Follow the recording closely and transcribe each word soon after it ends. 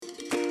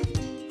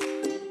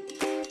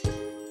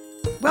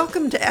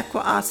Welcome to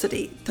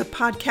Equiosity, the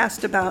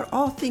podcast about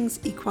all things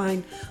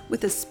equine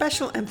with a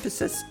special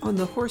emphasis on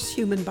the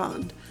horse-human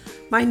bond.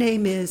 My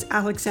name is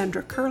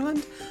Alexandra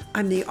Kurland.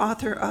 I'm the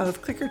author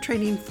of Clicker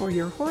Training for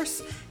Your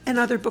Horse and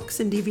other books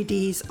and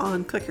DVDs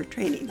on clicker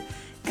training.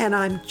 And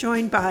I'm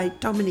joined by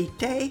Dominique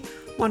Day,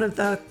 one of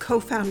the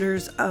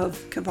co-founders of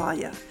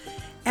Cavalia.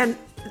 And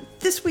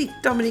this week,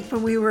 Dominique,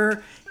 when we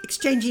were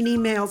exchanging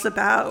emails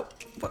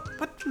about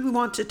what do we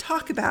want to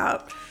talk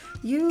about,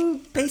 you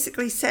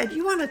basically said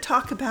you want to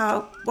talk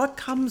about what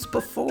comes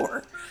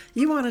before.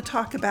 You want to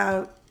talk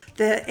about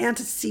the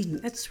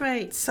antecedent. That's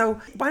right.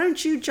 So why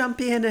don't you jump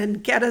in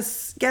and get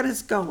us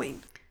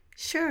going?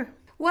 Sure.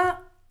 Well,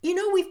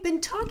 we've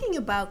been talking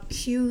about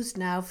cues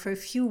now for a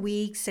few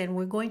weeks, and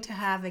we're going to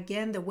have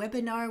again the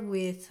webinar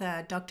with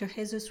Dr.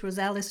 Jesus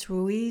Rosales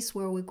Ruiz,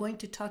 where we're going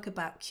to talk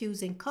about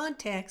cues in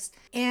context.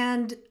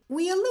 And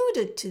we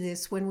alluded to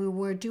this when we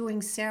were doing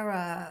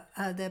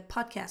the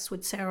podcast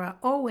with Sarah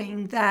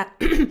Owing,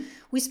 that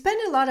we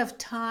spend a lot of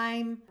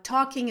time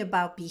talking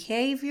about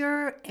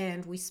behavior,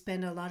 and we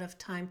spend a lot of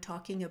time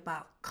talking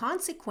about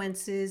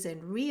consequences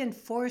and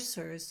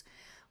reinforcers.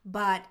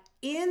 But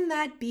in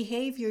that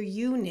behavior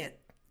unit,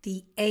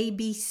 the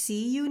ABC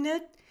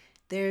unit,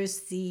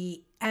 there's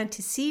the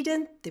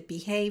antecedent, the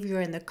behavior,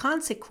 and the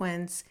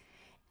consequence.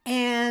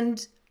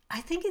 And I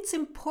think it's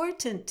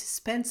important to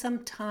spend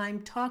some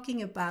time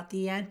talking about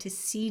the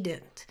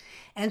antecedent.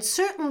 And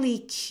certainly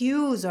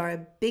cues are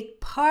a big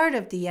part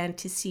of the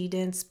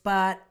antecedents,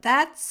 but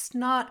that's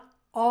not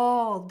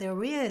all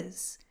there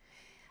is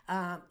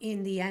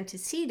in the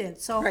antecedent.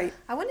 So Right.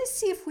 I want to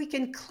see if we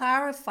can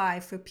clarify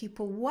for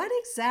people, what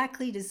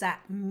exactly does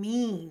that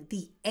mean,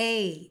 the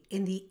A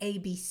in the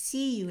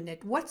ABC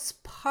unit? What's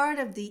part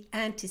of the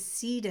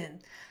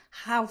antecedent?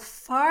 How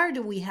far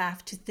do we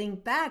have to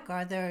think back?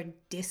 Are there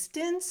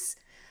distant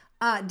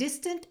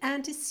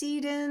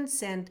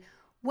antecedents? And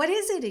what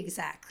is it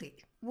exactly?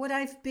 What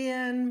I've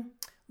been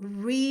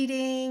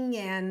reading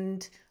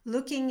and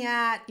looking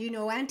at,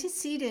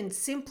 antecedent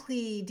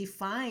simply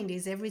defined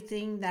is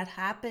everything that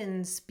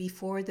happens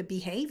before the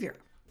behavior.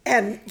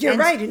 And you're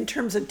right, in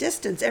terms of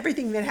distance,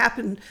 everything that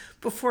happened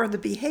before the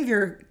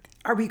behavior,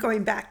 are we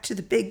going back to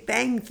the Big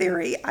Bang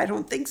Theory? I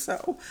don't think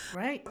so.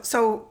 Right.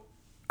 So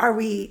are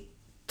we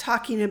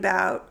talking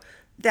about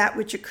that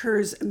which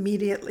occurs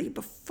immediately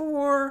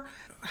before?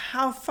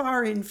 How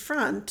far in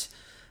front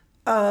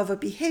of a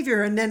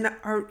behavior? And then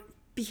are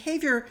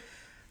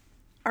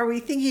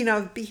we thinking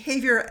of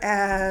behavior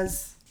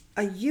as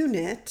a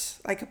unit,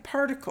 like a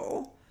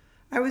particle?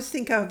 I always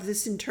think of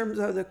this in terms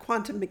of the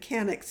quantum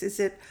mechanics. Is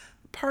it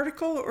a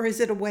particle or is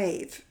it a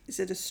wave? Is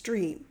it a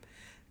stream?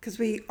 Because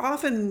we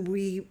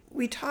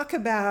talk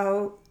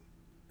about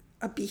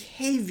a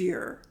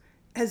behavior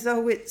as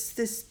though it's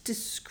this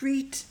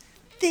discrete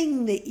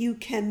thing that you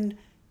can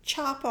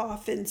chop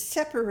off and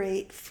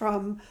separate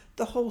from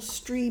the whole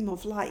stream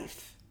of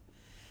life.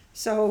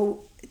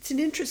 So it's an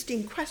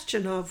interesting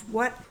question of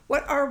what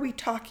are we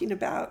talking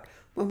about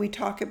when we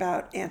talk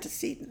about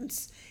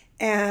antecedents,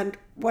 and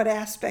what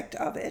aspect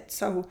of it.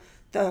 So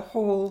the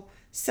whole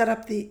set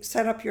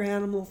up your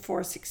animal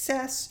for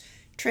success,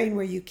 train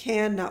where you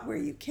can, not where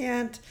you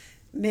can't,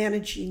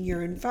 managing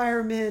your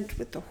environment.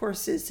 With the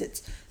horses,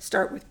 it's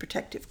start with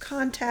protective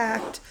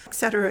contact, et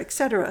cetera, et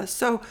cetera.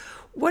 So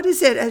what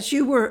is it, as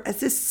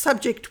this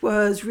subject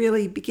was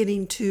really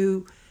beginning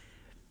to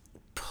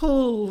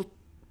pull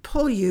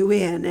you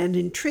in and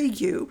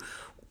intrigue you,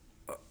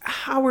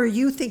 how are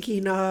you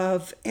thinking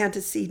of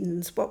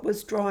antecedents? What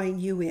was drawing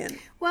you in?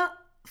 Well,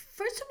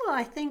 first of all,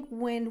 I think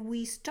when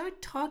we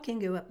start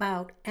talking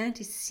about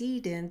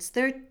antecedents,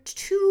 there are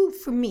two,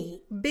 for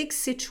me, big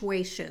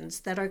situations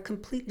that are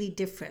completely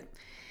different.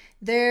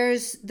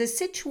 There's the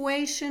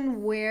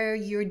situation where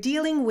you're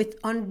dealing with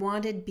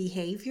unwanted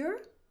behavior,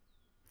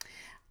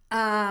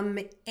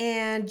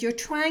 and you're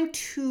trying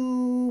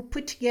to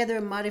put together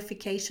a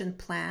modification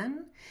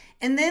plan.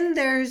 And then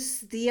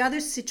there's the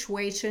other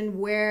situation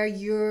where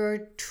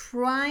you're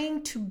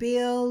trying to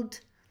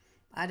build,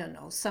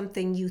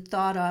 something you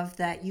thought of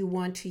that you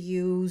want to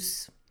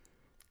use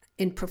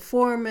in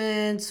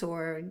performance,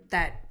 or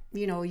that,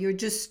 you're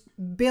just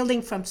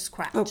building from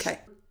scratch. Okay.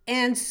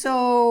 And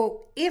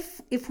so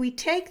if we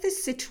take the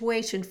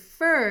situation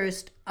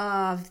first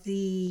of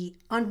the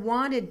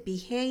unwanted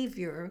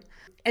behavior,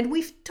 and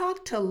we've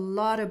talked a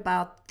lot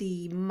about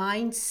the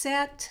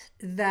mindset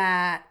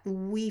that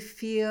we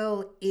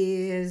feel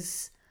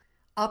is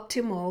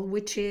optimal,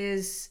 which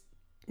is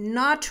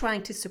not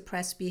trying to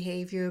suppress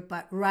behavior,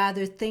 but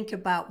rather think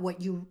about what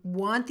you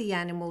want the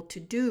animal to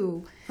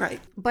do. Right.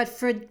 But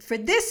for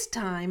this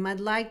time, I'd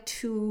like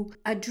to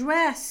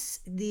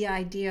address the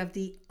idea of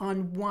the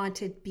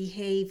unwanted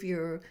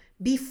behavior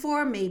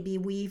before maybe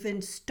we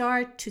even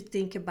start to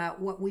think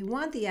about what we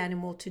want the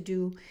animal to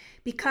do,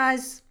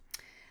 because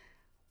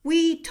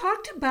we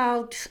talked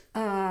about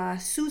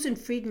Susan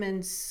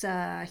Friedman's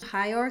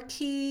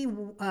hierarchy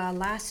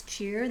last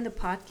year in the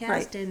podcast,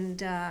 Right.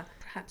 And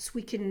perhaps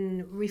we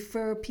can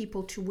refer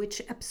people to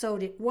which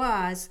episode it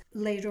was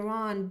later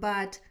on.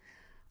 But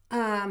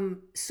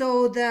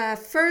So the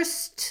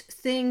first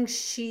thing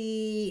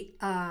she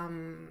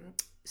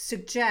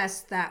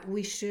suggests that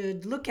we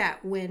should look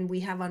at when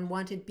we have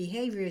unwanted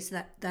behavior is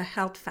that the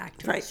health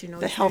factors. Right. You know,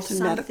 The is health there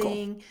and medical.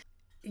 something?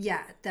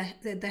 Yeah,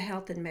 the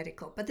health and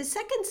medical. But the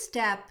second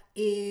step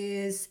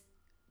is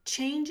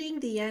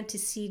changing the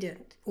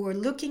antecedent or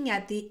looking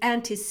at the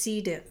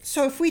antecedents.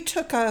 So if we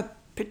took a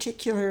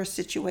particular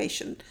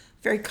situation,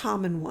 very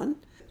common one,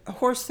 a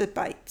horse that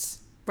bites.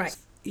 Right.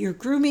 You're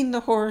grooming the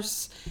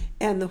horse,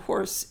 and the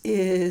horse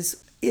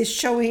is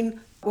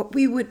showing what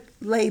we would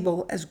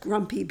label as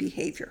grumpy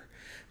behavior.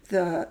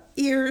 The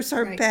ears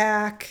are Right.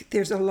 back.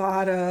 There's a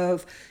lot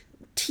of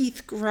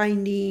teeth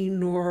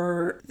grinding,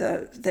 or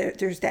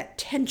there's that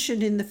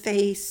tension in the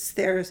face.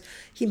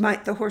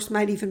 The horse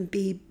might even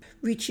be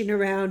reaching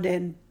around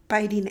and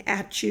biting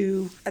at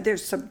you.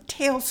 There's some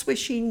tail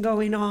swishing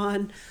going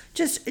on.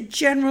 Just a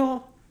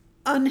general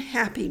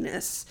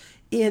unhappiness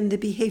in the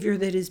behavior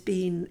that is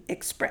being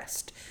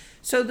expressed.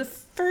 So the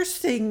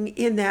first thing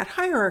in that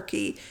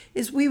hierarchy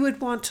is we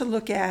would want to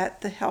look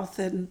at the health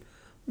and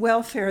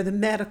welfare, the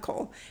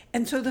medical.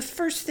 And so the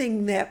first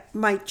thing that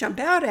might jump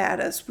out at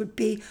us would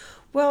be,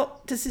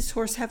 well, does this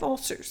horse have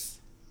ulcers?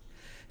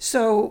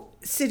 So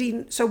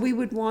we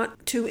would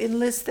want to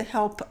enlist the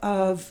help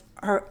of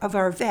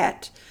our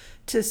vet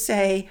to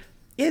say,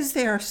 is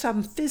there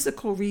some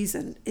physical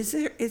reason? Is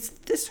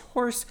this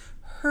horse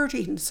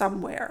hurting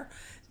somewhere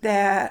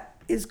that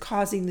is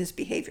causing this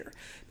behavior?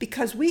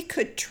 Because we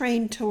could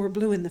train till we're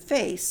blue in the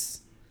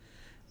face,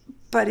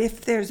 but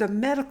if there's a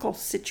medical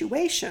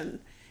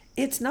situation,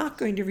 it's not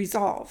going to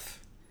resolve.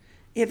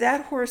 If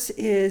that horse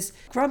is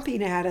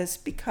grumping at us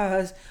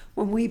because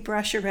when we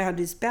brush around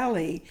his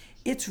belly,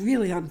 it's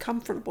really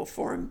uncomfortable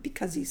for him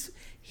because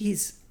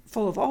he's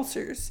full of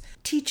ulcers,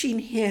 teaching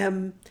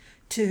him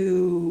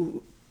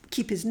to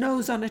keep his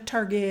nose on a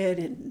target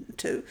and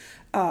to,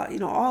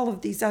 all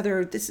of these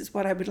other, this is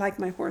what I would like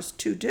my horse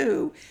to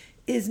do,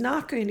 is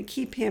not going to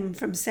keep him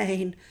from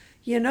saying,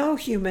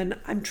 human,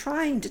 I'm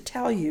trying to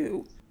tell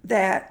you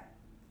that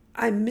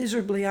I'm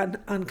miserably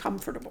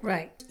uncomfortable.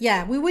 Right.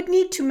 Yeah, we would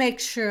need to make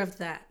sure of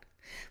that.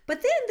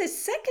 But then the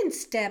second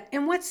step,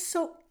 and what's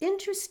so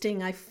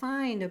interesting I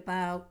find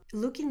about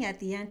looking at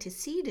the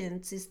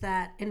antecedents is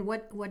that, and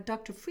what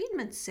Dr.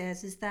 Friedman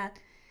says is that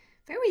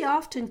very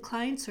often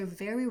clients are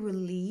very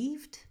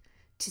relieved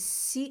to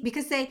see,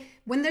 because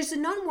when there's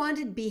an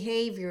unwanted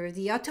behavior,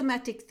 the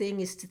automatic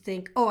thing is to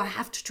think, oh, I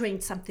have to train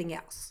something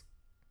else.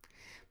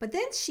 But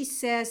then she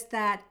says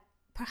that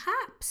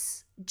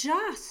perhaps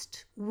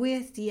just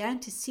with the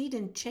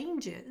antecedent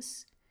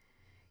changes,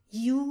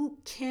 you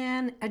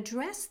can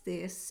address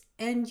this,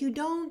 and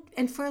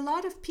for a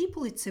lot of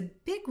people, it's a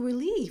big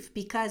relief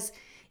because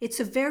it's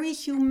a very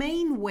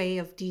humane way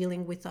of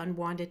dealing with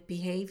unwanted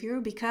behavior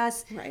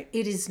because Right.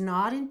 It is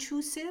not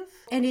intrusive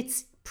and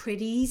it's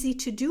pretty easy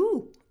to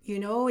do,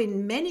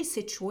 in many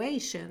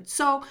situations.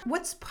 So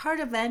what's part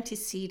of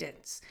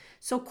antecedents?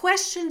 So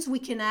questions we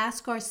can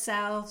ask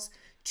ourselves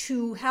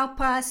to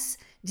help us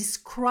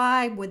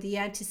describe what the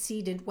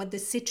antecedent, what the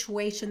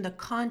situation, the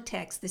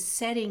context, the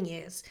setting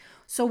is.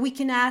 So we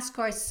can ask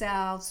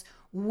ourselves,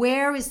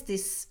 where is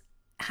this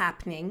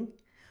happening?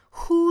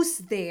 Who's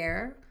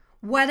there?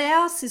 What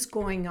else is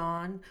going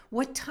on?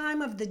 What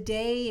time of the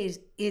day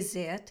is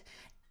it?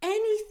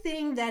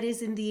 Anything that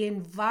is in the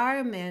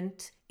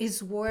environment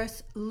is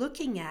worth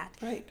looking at.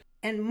 Right.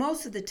 And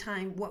most of the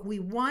time, what we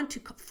want to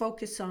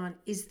focus on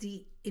is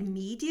the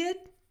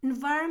immediate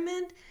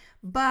environment,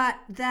 but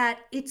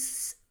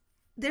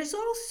there's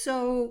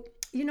also,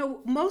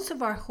 most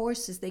of our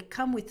horses, they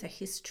come with a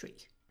history.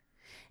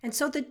 And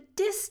so the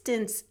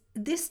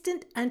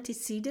distant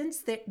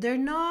antecedents, they're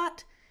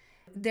not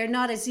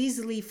as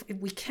easily,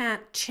 we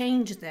can't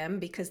change them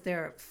because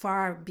they're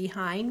far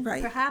behind,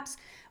 Right. perhaps,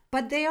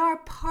 but they are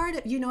part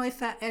of,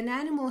 if an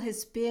animal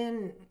has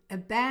been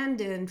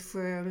abandoned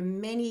for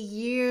many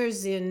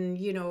years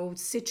in,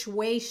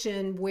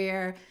 situation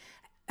where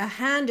a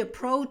hand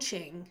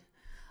approaching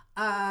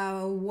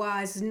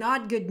was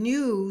not good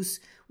news,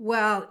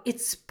 well,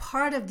 it's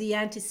part of the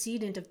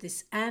antecedent of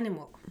this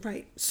animal.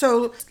 Right.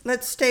 So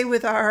let's stay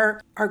with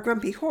our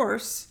grumpy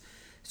horse.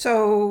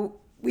 So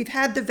we've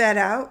had the vet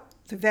out.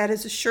 The vet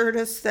has assured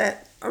us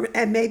that,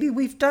 and maybe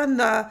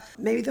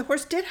maybe the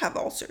horse did have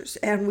ulcers,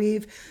 and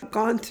we've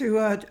gone through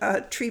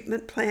a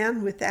treatment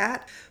plan with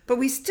that. But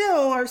we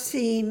still are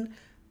seeing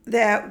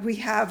that we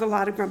have a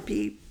lot of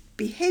grumpy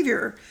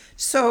behavior.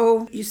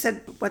 So you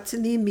said, what's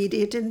in the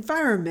immediate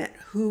environment?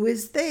 Who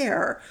is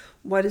there?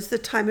 What is the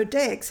time of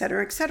day, et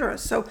cetera, et cetera.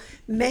 So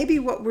maybe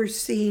what we're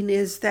seeing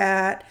is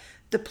that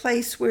the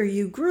place where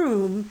you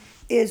groom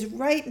is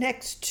right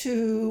next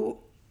to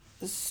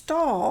the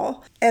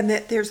stall, and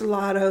that there's a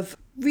lot of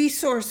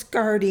resource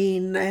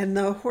guarding, and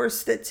the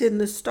horse that's in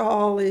the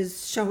stall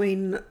is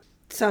showing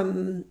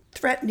some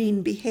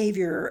threatening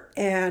behavior,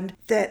 and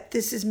that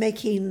this is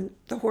making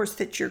the horse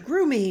that you're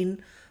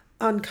grooming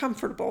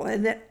uncomfortable,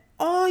 and that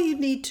all you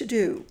need to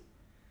do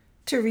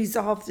to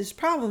resolve this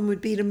problem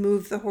would be to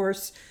move the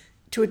horse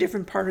to a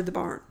different part of the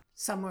barn.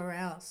 Somewhere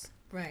else.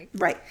 Right.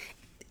 Right.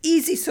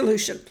 Easy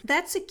solution.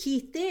 That's a key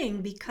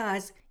thing,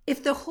 because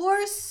if the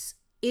horse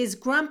is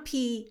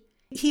grumpy,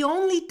 he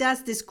only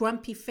does this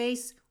grumpy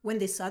face when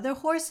this other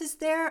horse is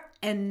there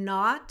and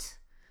not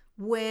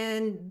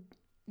when,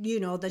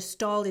 the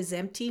stall is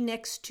empty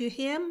next to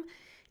him.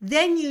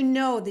 Then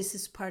this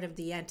is part of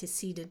the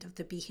antecedent of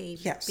the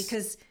behavior. Yes.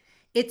 Because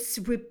it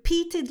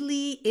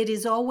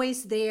is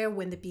always there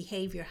when the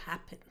behavior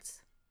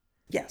happens.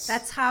 Yes.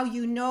 That's how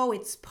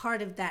it's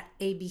part of that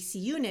ABC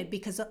unit,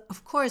 because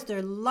of course there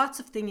are lots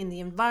of things in the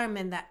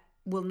environment that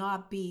will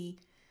not be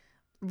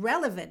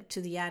relevant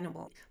to the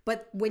animal.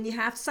 But when you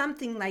have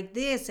something like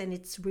this and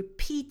it's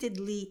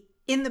repeatedly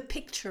in the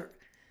picture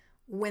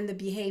when the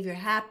behavior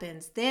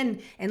happens,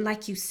 then, and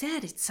like you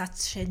said, it's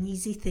such an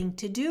easy thing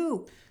to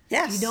do.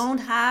 Yes. You don't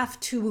have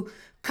to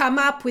come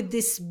up with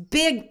this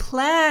big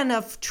plan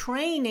of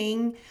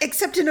training.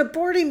 Except in a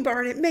boarding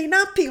barn, it may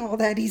not be all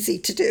that easy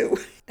to do.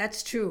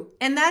 That's true.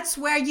 And that's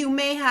where you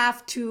may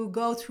have to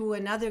go through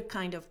another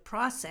kind of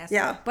process.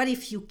 Yeah. But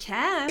if you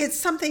can. It's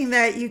something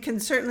that you can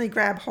certainly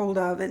grab hold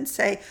of and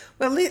say,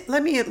 well,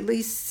 let me at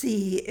least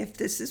see if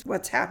this is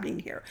what's happening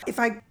here. If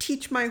I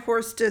teach my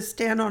horse to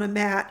stand on a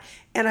mat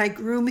and I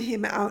groom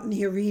him out in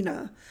the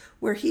arena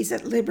where he's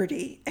at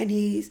liberty and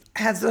he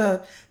has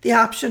the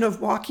option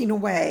of walking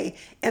away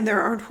and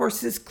there aren't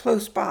horses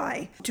close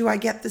by, do I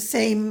get the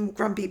same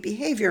grumpy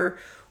behavior?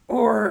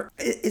 Or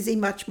is he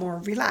much more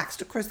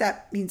relaxed? Of course,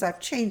 that means I've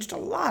changed a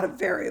lot of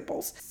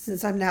variables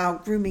since I'm now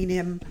grooming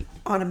him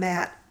on a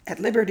mat at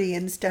liberty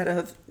instead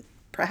of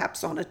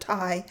perhaps on a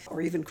tie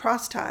or even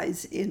cross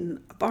ties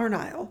in a barn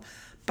aisle.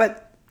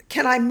 But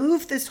can I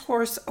move this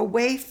horse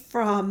away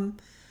from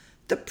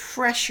the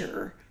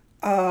pressure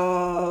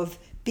of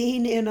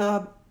being in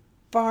a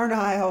barn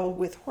aisle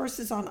with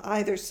horses on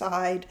either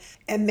side,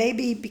 and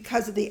maybe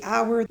because of the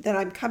hour that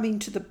I'm coming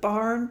to the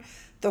barn,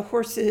 the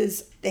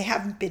horses, they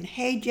haven't been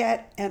hayed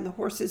yet, and the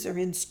horses are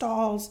in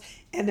stalls,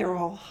 and they're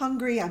all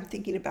hungry. I'm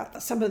thinking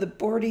about some of the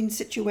boarding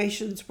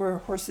situations where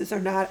horses are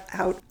not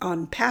out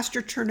on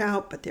pasture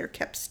turnout, but they're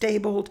kept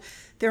stabled.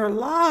 There are a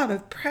lot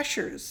of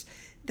pressures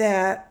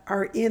that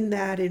are in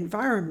that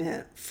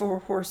environment for a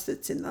horse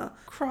that's in the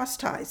cross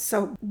ties.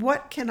 So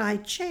what can I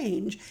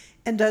change,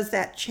 and does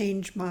that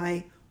change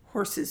my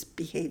horse's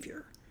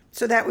behavior?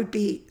 So that would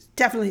be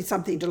definitely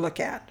something to look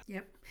at.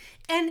 Yep.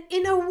 And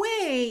in a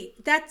way,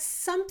 that's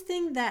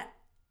something that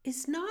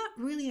is not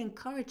really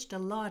encouraged a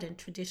lot in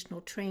traditional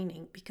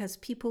training, because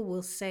people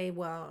will say,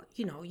 well,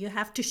 you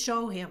have to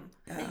show him.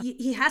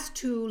 He has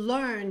to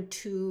learn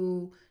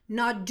to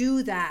not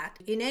do that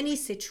in any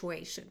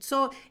situation.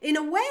 So in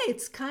a way,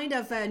 it's kind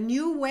of a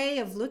new way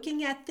of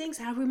looking at things.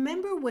 I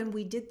remember when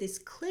we did this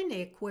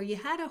clinic where you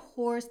had a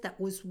horse that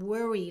was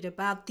worried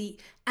about the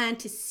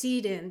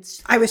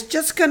antecedents. I was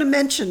just going to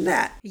mention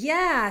that.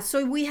 Yeah,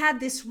 so we had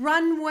this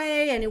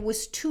runway and it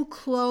was too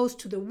close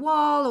to the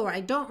wall, or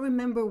I don't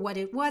remember what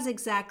it was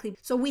exactly.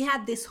 So we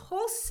had this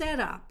whole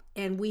setup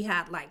and we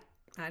had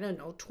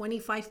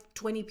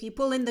 20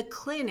 people in the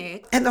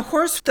clinic. And the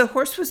horse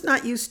was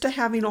not used to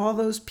having all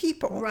those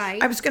people.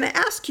 Right. I was going to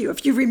ask you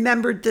if you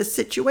remembered this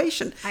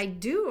situation. I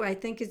do. I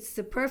think it's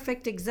the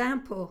perfect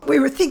example. We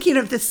were thinking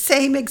of the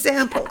same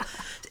example.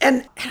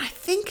 and I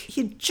think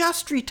he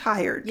just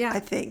retired, Yeah. I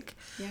think.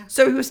 Yeah.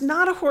 So he was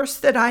not a horse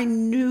that I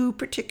knew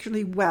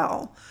particularly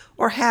well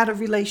or had a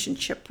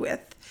relationship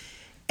with.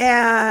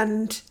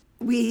 And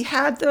we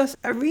had the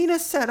arena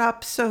set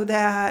up so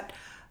that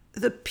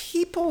the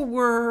people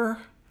were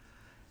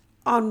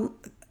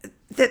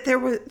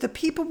the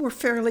people were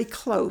fairly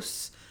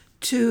close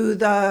to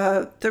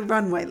the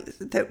runway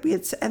that we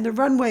had, and the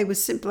runway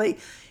was simply,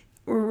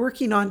 we're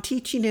working on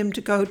teaching him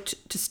to go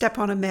to step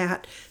on a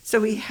mat. So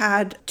we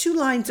had 2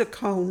 lines of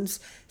cones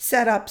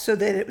set up so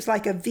that it was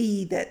like a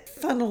V that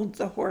funneled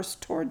the horse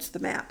towards the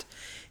mat.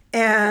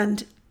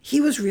 And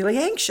he was really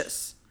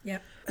anxious.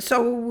 Yep.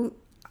 So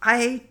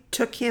I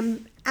took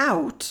him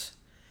out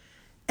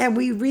and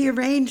we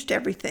rearranged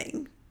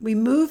everything. We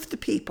moved the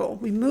people,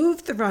 we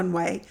moved the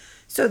runway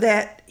so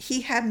that he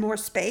had more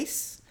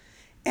space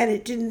and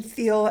it didn't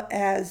feel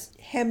as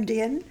hemmed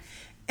in,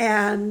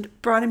 and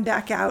brought him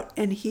back out,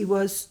 and he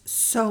was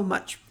so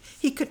much,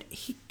 he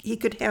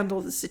could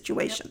handle the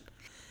situation. Yep.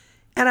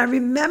 And I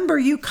remember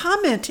you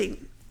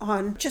commenting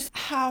on just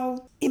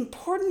how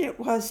important it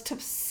was to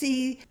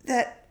see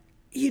that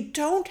you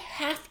don't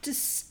have to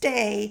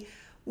stay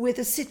with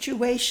a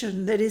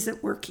situation that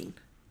isn't working.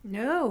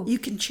 No. You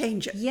can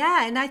change it.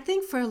 Yeah, and I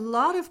think for a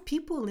lot of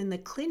people in the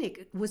clinic,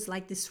 it was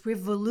like this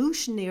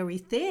revolutionary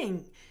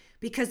thing,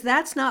 because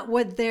that's not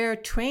what their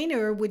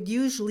trainer would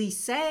usually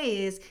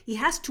say, is he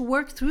has to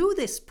work through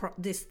this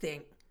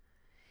thing.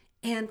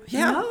 And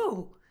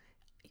no,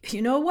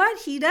 you know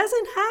what? He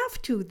doesn't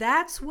have to.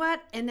 That's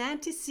what an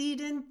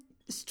antecedent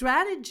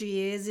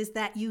strategy is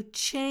that you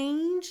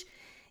change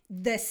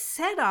the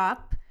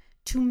setup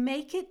to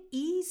make it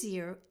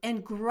easier,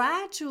 and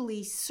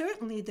gradually,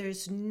 certainly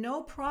there's no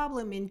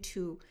problem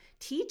into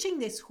teaching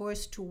this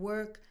horse to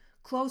work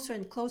closer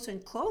and closer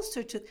and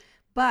closer to,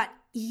 but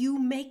you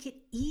make it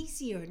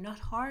easier, not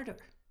harder.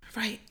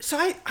 Right. So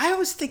I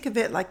always think of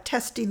it like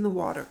testing the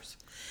waters.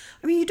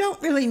 I mean, you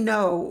don't really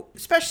know,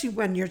 especially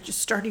when you're just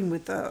starting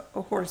with a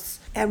horse.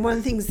 And one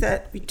of the things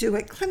that we do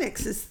at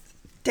clinics is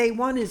day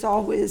one is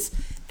always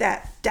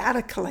that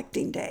data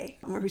collecting day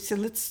where we say,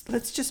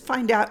 let's just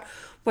find out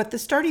what the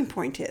starting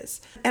point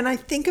is. And I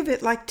think of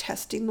it like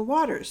testing the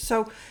waters.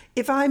 So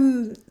if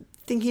I'm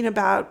thinking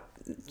about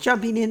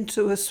jumping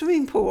into a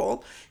swimming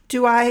pool,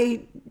 do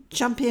I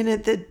jump in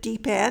at the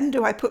deep end?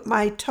 Do I put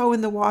my toe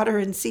in the water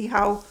and see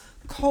how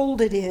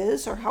cold it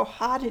is or how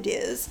hot it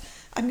is?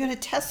 I'm going to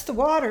test the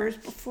waters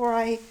before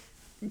I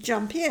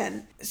jump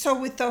in. So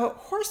with the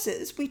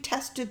horses, we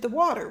tested the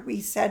water.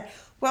 We said,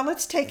 well,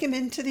 let's take him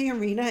into the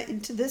arena,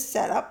 into this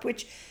setup,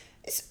 which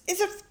is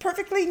a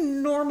perfectly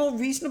normal,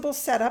 reasonable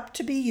setup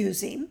to be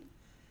using.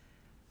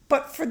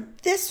 But for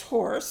this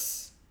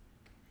horse,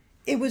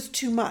 it was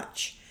too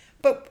much.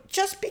 But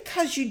just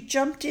because you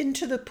jumped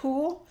into the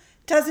pool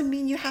doesn't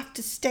mean you have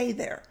to stay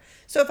there.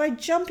 So if I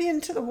jump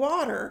into the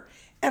water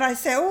and I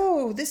say,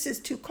 oh, this is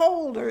too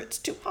cold, or it's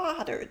too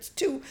hot, or it's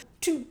too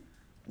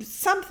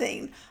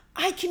something,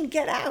 I can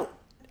get out.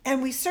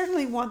 And we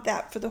certainly want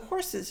that for the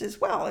horses as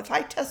well. If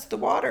I test the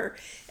water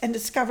and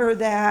discover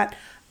that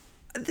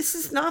this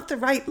is not the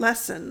right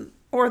lesson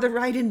or the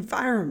right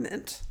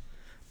environment,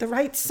 the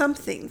right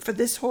something for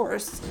this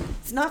horse,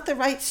 it's not the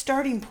right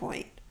starting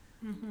point,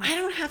 I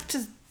don't have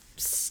to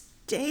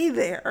stay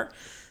there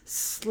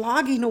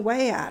slogging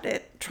away at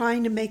it,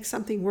 trying to make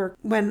something work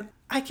when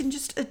I can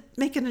just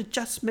make an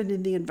adjustment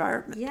in the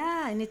environment.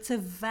 Yeah, and it's a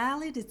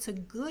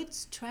good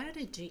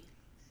strategy.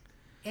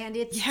 And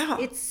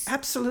it's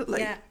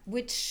absolutely. Yeah,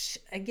 which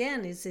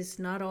again is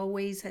not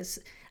always, as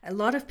a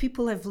lot of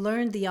people have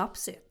learned the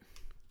opposite.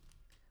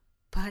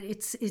 But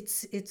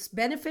it's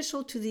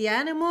beneficial to the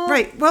animal.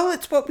 Right. Well,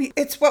 it's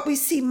what we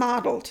see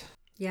modeled.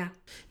 Yeah.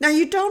 Now,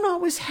 you don't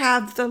always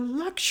have the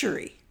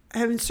luxury.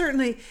 I mean,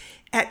 certainly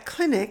at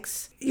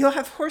clinics, you'll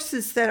have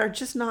horses that are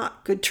just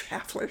not good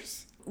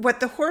travelers. What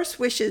the horse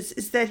wishes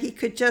is that he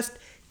could just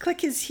click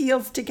his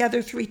heels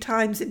together 3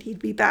 times and he'd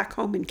be back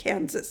home in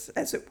Kansas,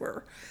 as it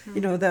were.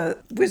 You know, the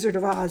Wizard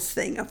of Oz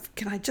thing of,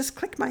 can I just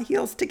click my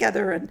heels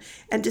together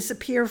and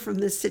disappear from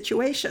this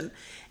situation?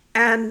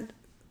 And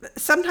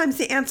sometimes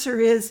the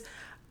answer is,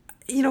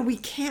 you know, we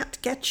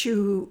can't get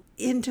you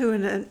into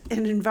an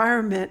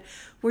environment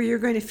where you're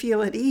going to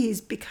feel at ease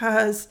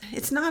because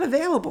it's not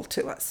available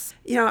to us.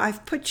 You know,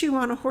 I've put you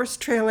on a horse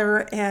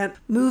trailer and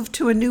moved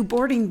to a new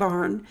boarding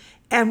barn,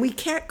 and we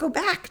can't go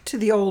back to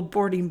the old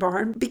boarding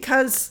barn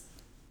because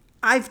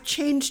I've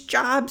changed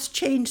jobs,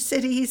 changed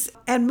cities,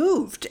 and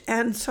moved.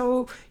 And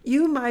so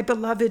you, my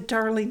beloved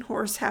darling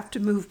horse, have to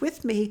move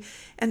with me.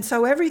 And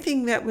so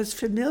everything that was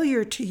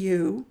familiar to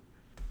you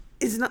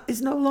is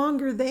no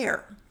longer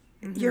there.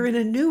 Mm-hmm. You're in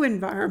a new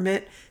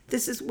environment.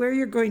 This is where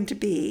you're going to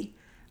be.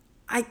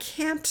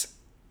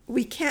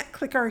 We can't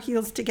click our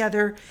heels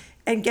together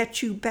and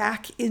get you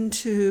back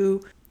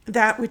into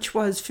that which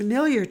was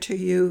familiar to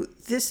you.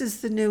 This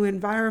is the new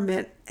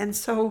environment. And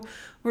so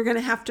we're going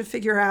to have to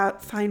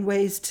find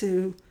ways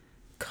to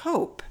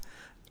cope.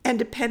 And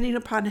depending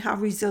upon how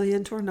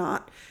resilient or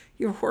not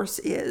your horse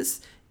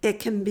is, it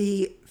can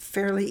be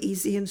fairly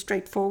easy and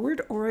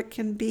straightforward, or it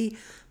can be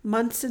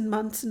months and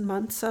months and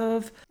months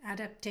of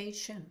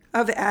adaptation.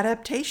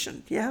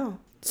 Yeah.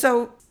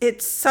 So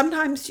it's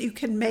sometimes you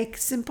can make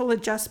simple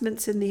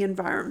adjustments in the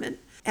environment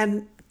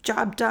and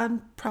job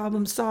done,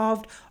 problem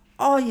solved.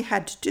 All you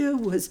had to do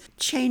was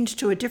change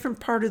to a different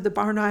part of the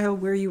barn aisle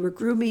where you were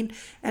grooming,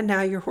 and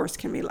now your horse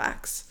can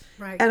relax.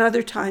 Right. And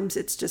other times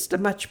it's just a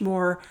much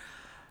more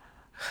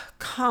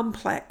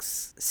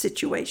complex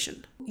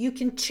situation. You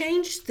can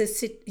change the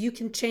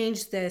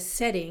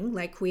setting,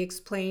 like we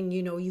explained.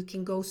 You know, you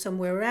can go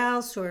somewhere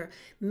else or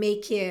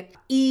make it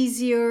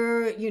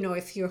easier. You know,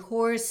 if your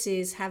horse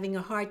is having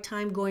a hard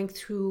time going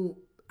through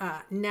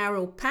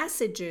narrow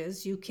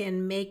passages, you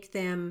can make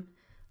them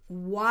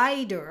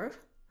wider,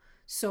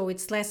 so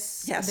it's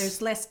less. Yes.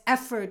 There's less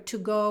effort to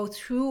go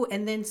through,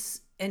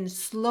 and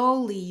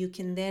slowly you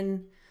can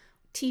then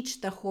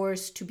teach the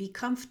horse to be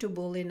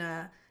comfortable in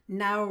a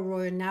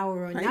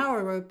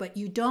narrower, but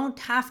you don't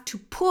have to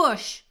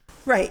push.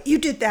 Right. You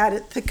did that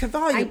at the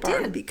Cavalia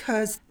barn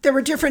because there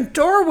were different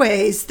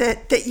doorways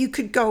that you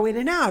could go in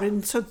and out.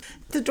 And so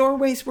the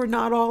doorways were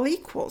not all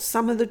equal.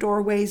 Some of the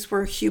doorways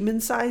were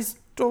human-sized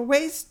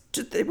doorways.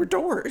 They were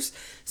doors.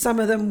 Some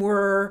of them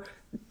were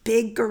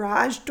big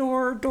garage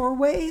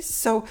doorways.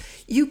 So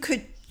you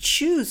could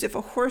choose if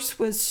a horse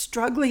was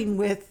struggling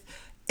with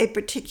a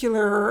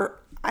particular,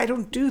 I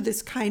don't do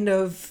this kind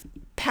of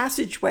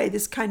passageway,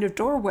 this kind of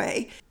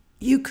doorway,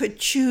 you could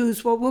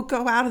choose, well, we'll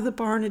go out of the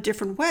barn a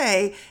different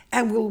way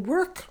and we'll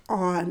work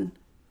on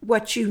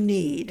what you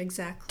need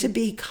exactly to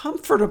be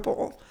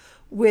comfortable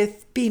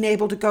with being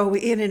able to go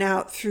in and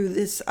out through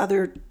this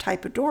other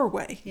type of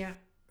doorway. Yeah,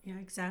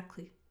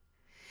 exactly.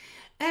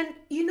 And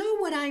you know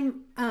what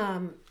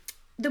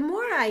the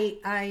more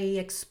I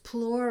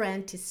explore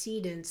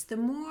antecedents, the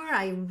more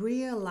I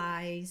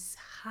realize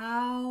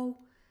how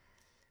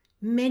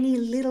many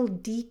little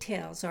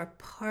details are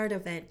part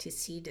of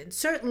antecedent.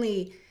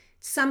 Certainly,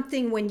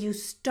 something when you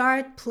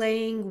start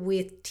playing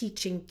with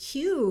teaching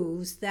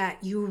cues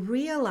that you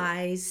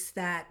realize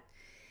that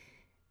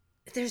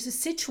there's a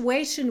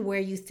situation where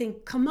you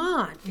think, come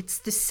on, it's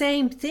the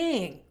same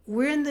thing.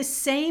 We're in the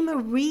same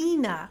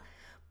arena.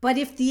 But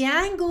if the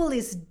angle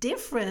is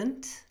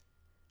different,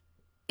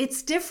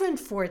 it's different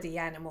for the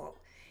animal.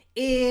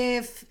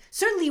 If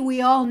certainly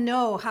we all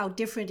know how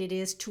different it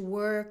is to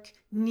work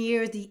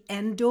near the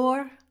end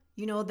door,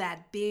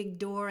 that big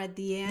door at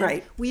the end.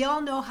 Right. We all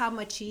know how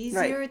much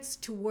easier Right. it's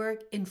to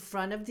work in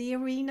front of the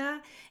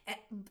arena.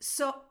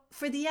 So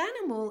for the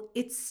animal,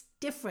 it's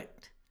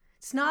different.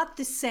 It's not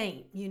the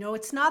same,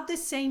 it's not the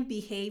same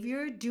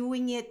behavior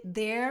doing it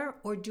there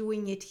or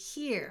doing it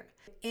here.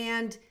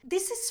 And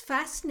this is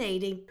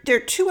fascinating. There are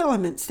two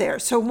elements there.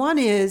 So one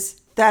is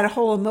that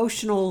whole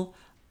emotional,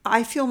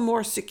 I feel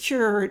more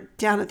secure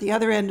down at the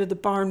other end of the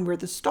barn where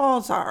the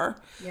stalls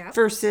are, Yeah.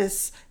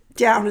 versus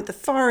down at the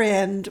far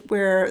end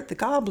where the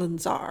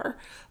goblins are.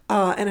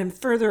 And I'm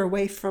further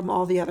away from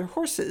all the other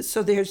horses.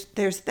 So there's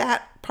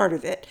that part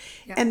of it.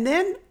 Yeah. And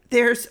then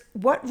there's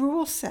what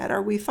rule set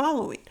are we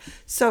following?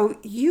 So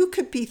you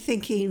could be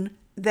thinking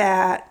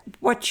that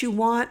what you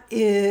want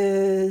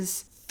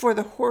is for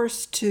the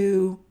horse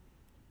to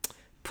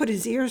put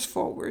his ears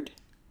forward,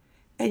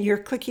 and you're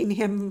clicking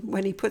him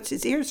when he puts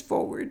his ears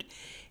forward,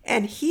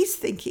 and he's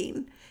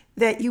thinking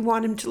that you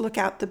want him to look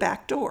out the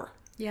back door.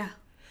 Yeah.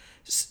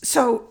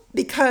 So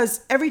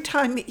because every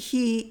time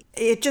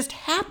it just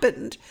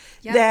happened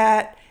Yep.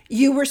 that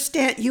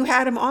you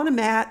had him on a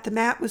mat, the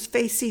mat was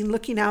facing,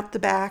 looking out the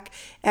back,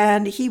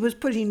 and he was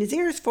putting his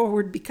ears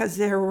forward because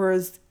there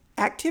was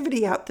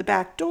activity out the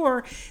back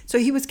door. So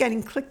he was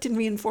getting clicked and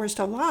reinforced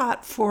a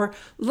lot for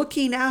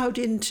looking out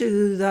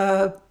into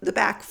the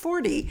back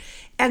 40.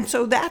 And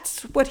so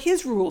that's what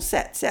his rule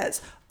set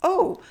says.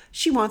 Oh,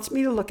 she wants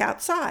me to look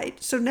outside.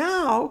 So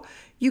now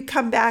you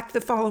come back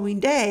the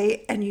following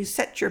day and you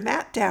set your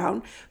mat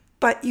down,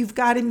 but you've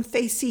got him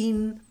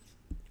facing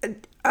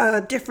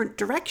a different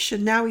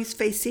direction. Now he's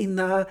facing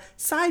the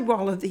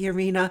sidewall of the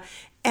arena,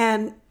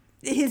 and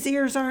his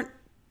ears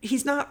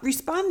he's not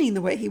responding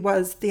the way he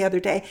was the other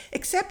day,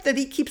 except that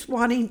he keeps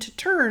wanting to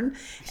turn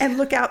and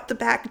look out the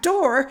back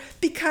door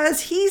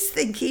because he's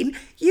thinking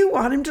you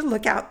want him to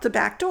look out the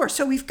back door.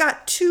 So we've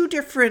got two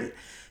different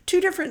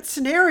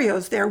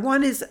scenarios there.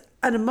 One is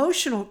an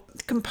emotional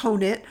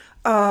component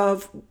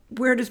of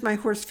where does my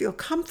horse feel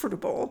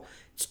comfortable?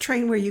 It's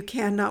train where you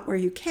can, not where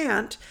you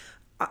can't.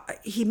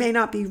 He may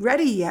not be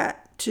ready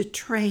yet to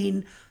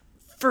train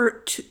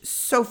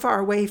so far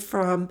away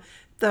from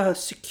the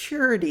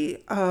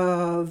security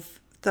of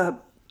the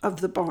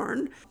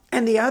barn.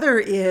 And the other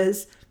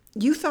is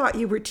you thought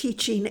you were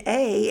teaching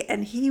A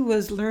and he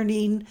was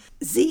learning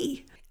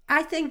Z.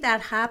 I think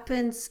that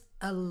happens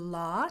a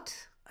lot.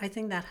 I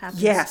think that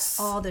happens Yes.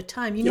 all the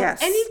time.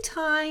 Yes.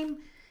 Anytime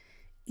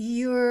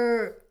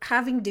you're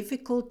having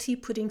difficulty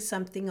putting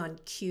something on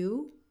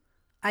cue,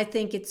 I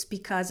think it's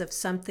because of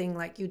something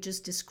like you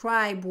just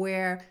described,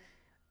 where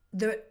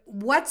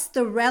what's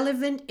the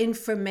relevant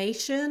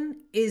information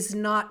is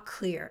not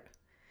clear.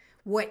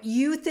 What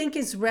you think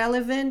is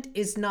relevant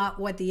is not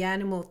what the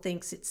animal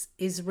thinks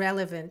is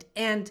relevant.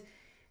 And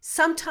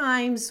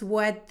sometimes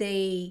what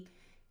they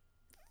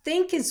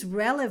think is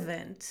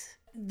relevant,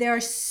 there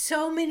are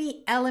so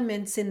many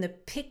elements in the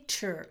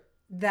picture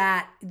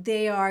that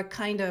they are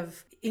kind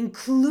of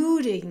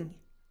including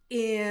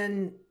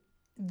in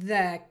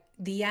the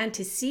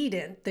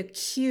antecedent, the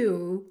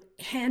cue,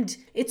 and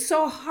it's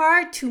so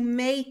hard to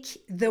make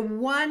the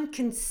one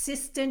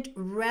consistent,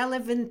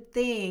 relevant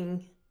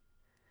thing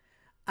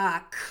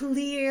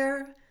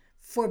clear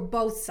for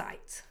both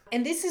sides.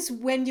 And this is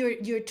when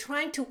you're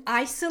trying to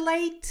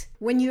isolate,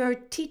 when you're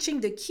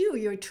teaching the cue,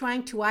 you're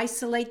trying to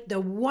isolate the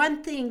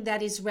one thing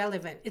that is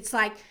relevant. It's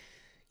like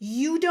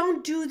you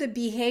don't do the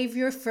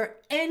behavior for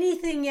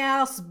anything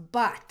else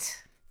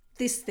but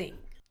this thing.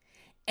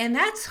 And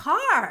that's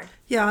hard.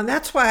 Yeah, and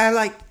that's why I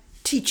like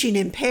teaching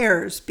in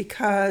pairs,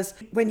 because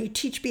when you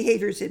teach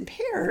behaviors in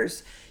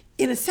pairs,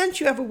 in a sense,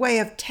 you have a way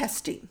of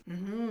testing.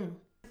 Mm-hmm.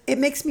 It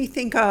makes me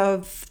think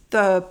of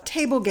the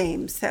table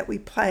games that we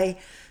play.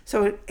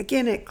 So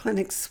again, at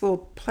clinics, we'll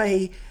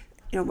play,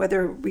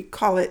 whether we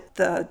call it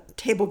the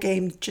table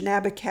game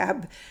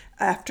Janabacab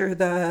after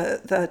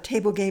the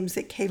table games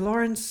that Kay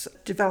Lawrence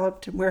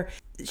developed, and where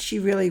she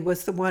really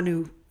was the one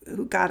who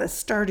got us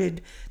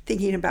started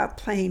thinking about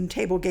playing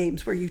table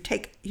games, where you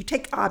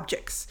take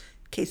objects.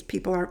 In case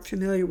people aren't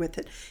familiar with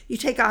it, you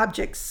take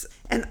objects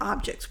and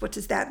objects. What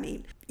does that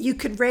mean? You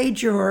could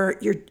raid your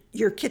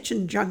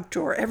kitchen junk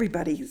drawer.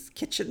 Everybody's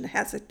kitchen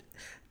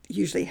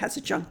usually has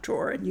a junk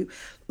drawer, and you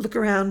look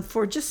around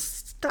for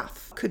just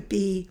stuff. Could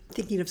be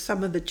thinking of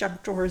some of the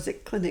junk drawers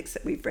at clinics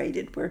that we've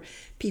raided, where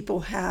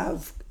people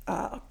have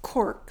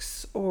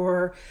corks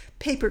or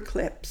paper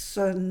clips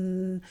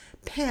and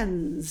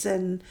pens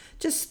and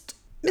just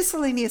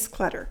miscellaneous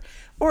clutter.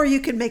 Or you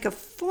can make a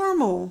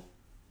formal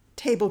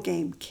table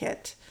game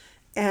kit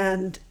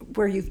and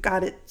where you've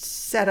got it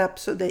set up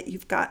so that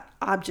you've got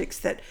objects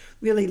that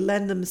really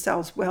lend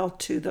themselves well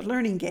to the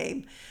learning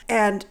game.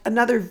 And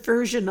another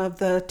version of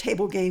the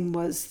table game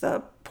was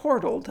the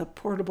Portal, the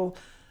Portable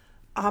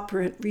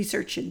Operant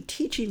Research and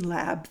Teaching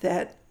Lab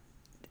that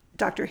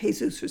Dr.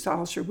 Jesus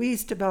Rosales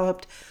Ruiz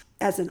developed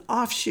as an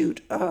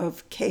offshoot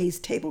of Kay's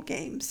table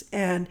games.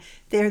 And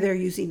they're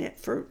using it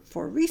for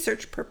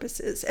research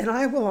purposes. And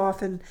I will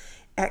often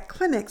at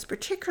clinics,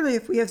 particularly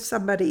if we have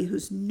somebody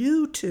who's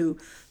new to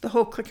the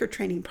whole clicker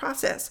training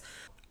process,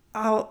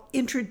 I'll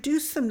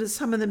introduce them to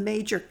some of the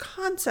major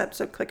concepts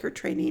of clicker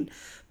training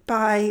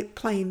by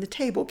playing the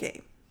table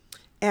game,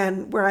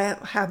 and where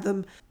I have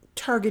them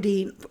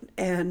targeting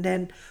and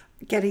then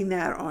getting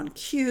that on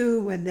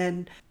cue and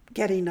then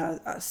getting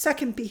a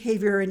second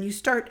behavior, and you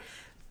start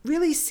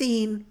really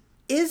seeing,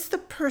 is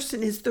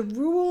the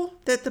rule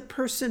that the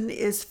person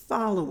is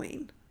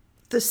following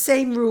the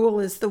same rule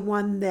as the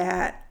one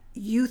that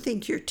you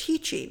think you're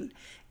teaching?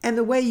 And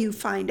the way you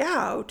find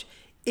out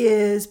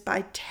is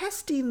by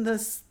testing the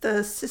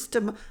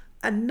system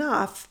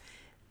enough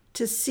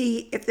to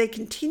see if they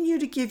continue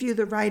to give you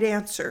the right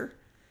answer.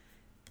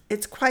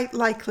 It's quite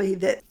likely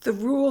that the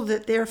rule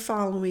that they're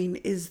following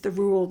is the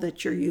rule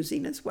that you're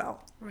using as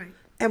well. Right.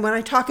 And when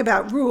I talk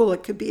about rule,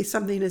 it could be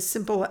something as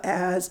simple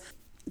as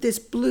this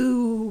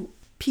blue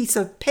piece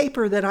of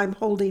paper that I'm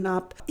holding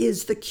up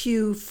is the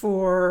cue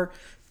for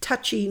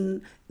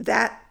touching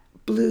that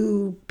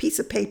blue piece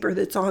of paper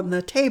that's on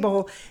the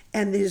table,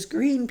 and this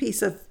green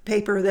piece of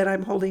paper that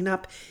I'm holding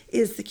up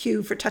is the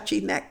cue for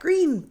touching that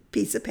green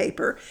piece of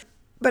paper.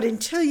 But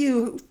until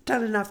you've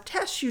done enough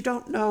tests, you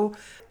don't know.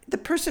 The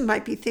person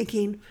might be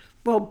thinking,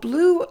 well,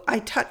 blue, I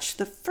touch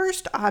the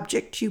first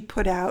object you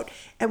put out,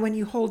 and when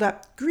you hold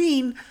up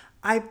green,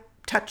 I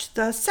touch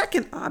the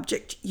second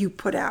object you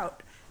put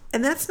out.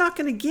 And that's not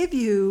going to give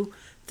you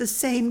the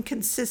same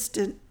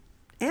consistent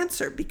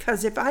answer,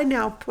 because if I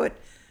now put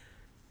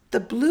the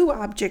blue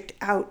object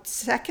out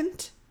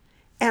second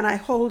and I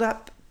hold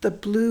up the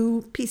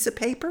blue piece of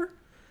paper,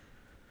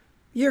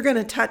 you're going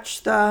to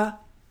touch the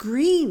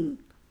green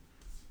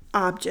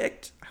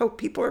object. I hope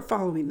people are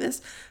following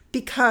this,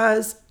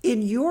 because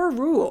in your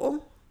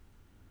rule,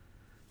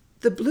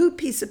 the blue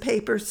piece of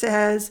paper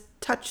says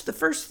touch the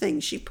first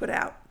thing she put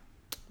out.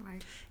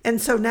 Right.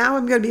 And so now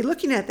I'm going to be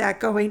looking at that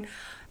going,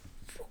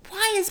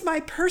 why is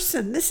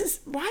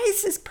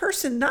this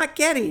person not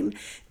getting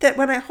that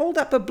when I hold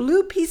up a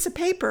blue piece of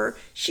paper,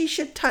 she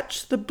should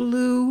touch the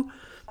blue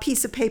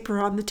piece of paper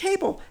on the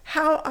table?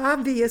 How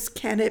obvious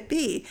can it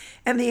be?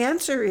 And the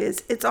answer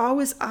is, it's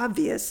always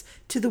obvious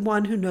to the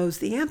one who knows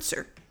the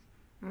answer.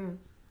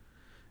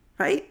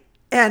 Right?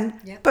 And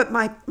Yep. but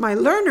my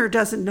learner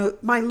doesn't know.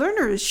 My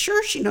learner is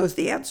sure she knows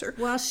the answer.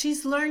 Well,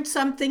 she's learned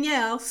something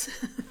else.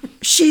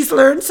 She's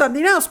learned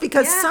something else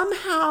because Yeah.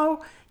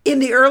 somehow in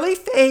the early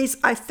phase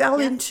I fell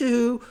Yeah.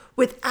 into,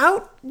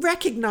 without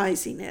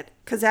recognizing it,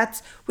 because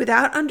that's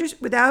without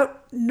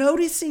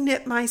noticing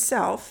it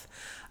myself,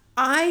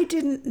 I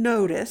didn't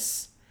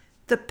notice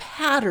the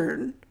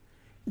pattern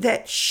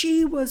that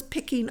she was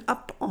picking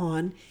up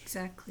on,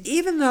 Exactly.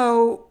 even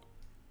though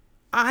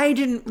I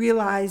didn't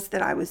realize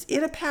that I was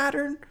in a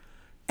pattern,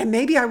 and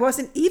maybe I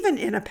wasn't even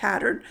in a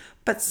pattern,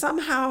 but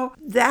somehow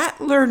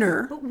that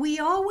learner, But we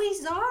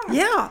always are.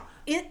 yeah,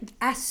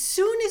 As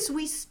soon as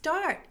we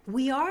start,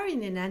 we are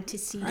in an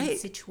antecedent Right.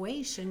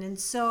 situation. And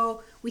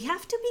so we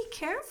have to be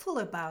careful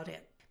about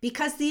it,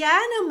 because the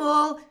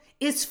animal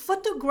is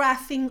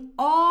photographing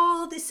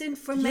all this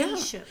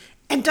information.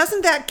 And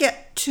doesn't that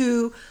get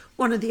to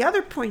one of the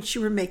other points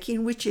you were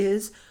making, which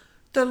is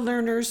the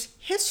learner's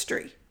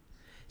history?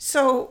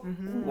 So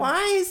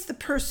why is the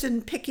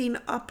person picking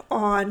up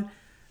on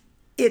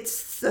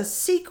it's the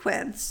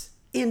sequence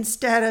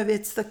instead of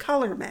it's the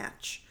color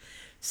match?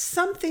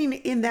 Something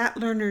in that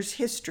learner's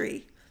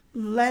history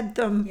led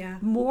them Yeah.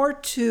 more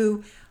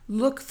to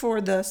look for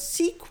the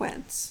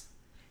sequence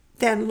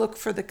than look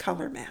for the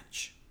color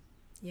match.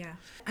 Yeah.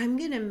 I'm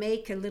going to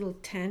make a little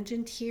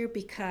tangent here,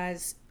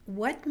 because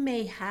what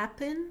may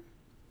happen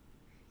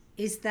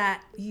is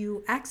that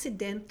you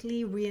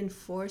accidentally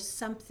reinforce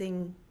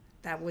something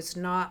that was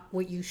not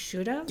what you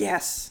should have.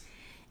 Yes.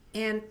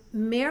 And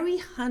Mary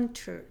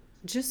Hunter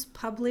just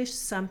published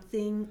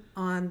something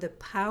on the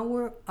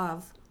power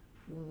of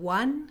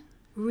one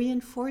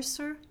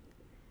reinforcer.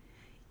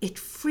 It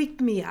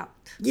freaked me out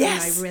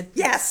Yes. when I read this.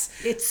 Yes.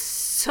 It's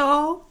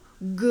so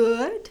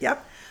good.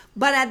 Yep.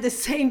 But at the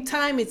same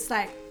time, it's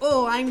like,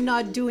 oh, I'm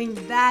not doing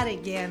that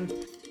again.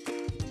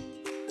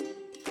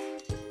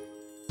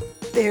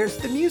 There's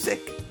the music,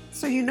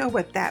 so you know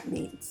what that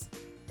means.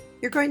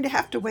 You're going to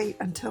have to wait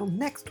until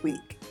next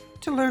week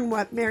to learn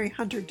what Mary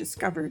Hunter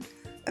discovered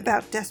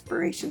about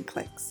desperation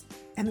clicks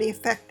and the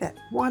effect that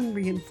one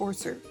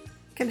reinforcer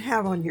can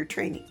have on your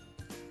training.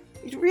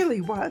 It really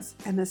was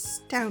an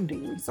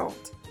astounding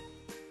result.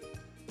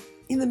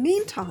 In the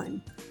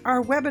meantime,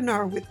 our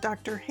webinar with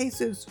Dr.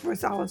 Jesus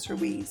Rosales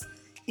Ruiz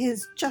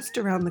is just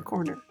around the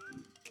corner.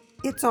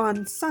 It's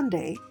on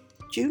Sunday,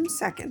 June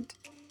 2nd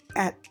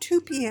at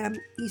 2 p.m.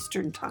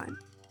 Eastern Time.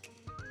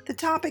 The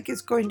topic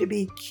is going to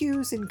be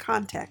cues in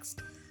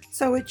context,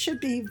 so it should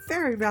be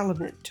very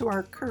relevant to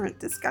our current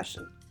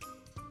discussion.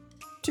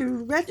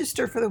 To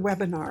register for the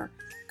webinar,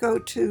 go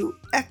to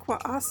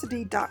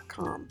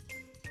equiosity.com.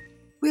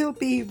 We'll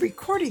be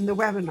recording the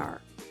webinar,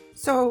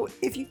 so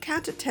if you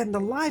can't attend the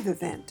live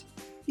event,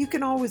 you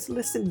can always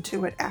listen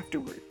to it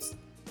afterwards.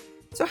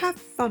 So have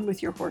fun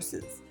with your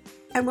horses,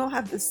 and we'll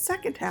have the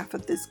second half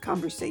of this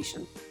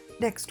conversation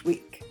next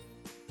week.